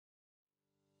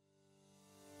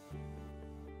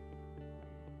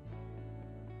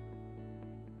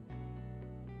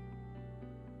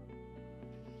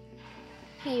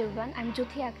Hey everyone, I'm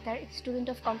Jyoti Akhtar, student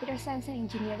of Computer Science and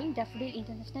Engineering, Daffodil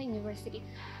International University.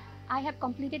 I have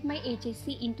completed my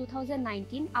HSC in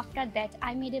 2019. After that,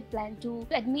 I made a plan to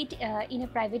admit in a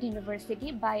private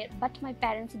university, but my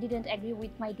parents didn't agree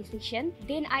with my decision.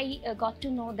 Then I got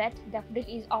to know that Daffodil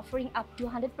is offering up to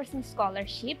 100%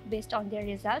 scholarship based on their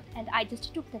result, and I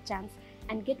just took the chance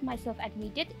and get myself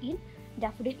admitted in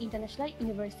Daffodil International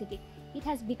University. It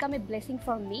has become a blessing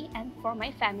for me and for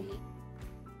my family.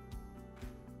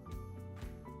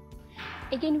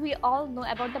 Again, we all know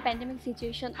about the pandemic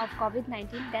situation of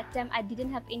COVID-19. That time I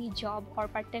didn't have any job or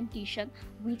part-time tuition,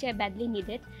 which I badly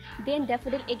needed. Then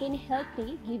Daffodil again helped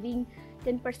me, giving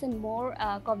 10% more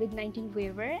COVID-19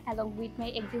 waiver along with my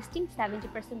existing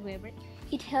 70% waiver.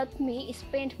 It helped me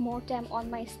spend more time on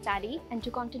my study and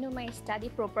to continue my study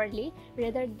properly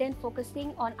rather than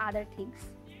focusing on other things.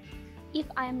 If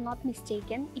I am not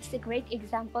mistaken, it's a great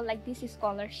example like this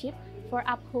scholarship for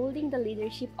upholding the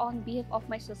leadership on behalf of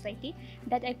my society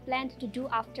that I planned to do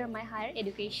after my higher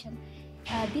education.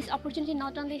 This opportunity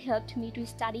not only helped me to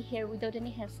study here without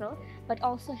any hassle, but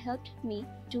also helped me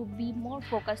to be more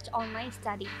focused on my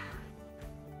study.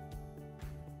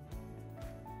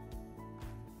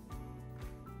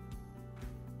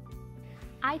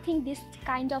 I think this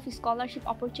kind of scholarship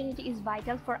opportunity is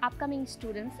vital for upcoming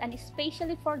students and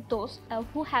especially for those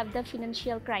who have the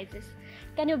financial crisis.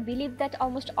 Can you believe that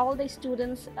almost all the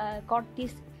students got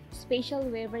this special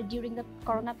waiver during the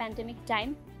corona pandemic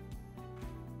time?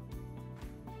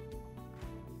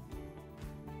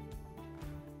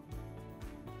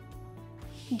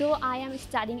 Though I am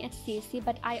studying at CSC,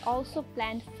 but I also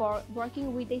planned for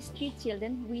working with the street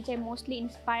children, which I mostly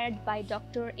inspired by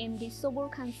Dr. M.D. Sobur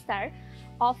Khan sir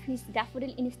of his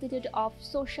Daffodil Institute of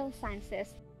Social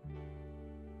Sciences.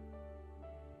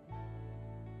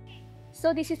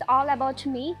 So this is all about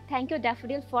me. Thank you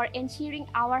Daffodil for ensuring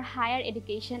our higher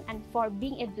education and for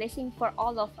being a blessing for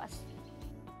all of us.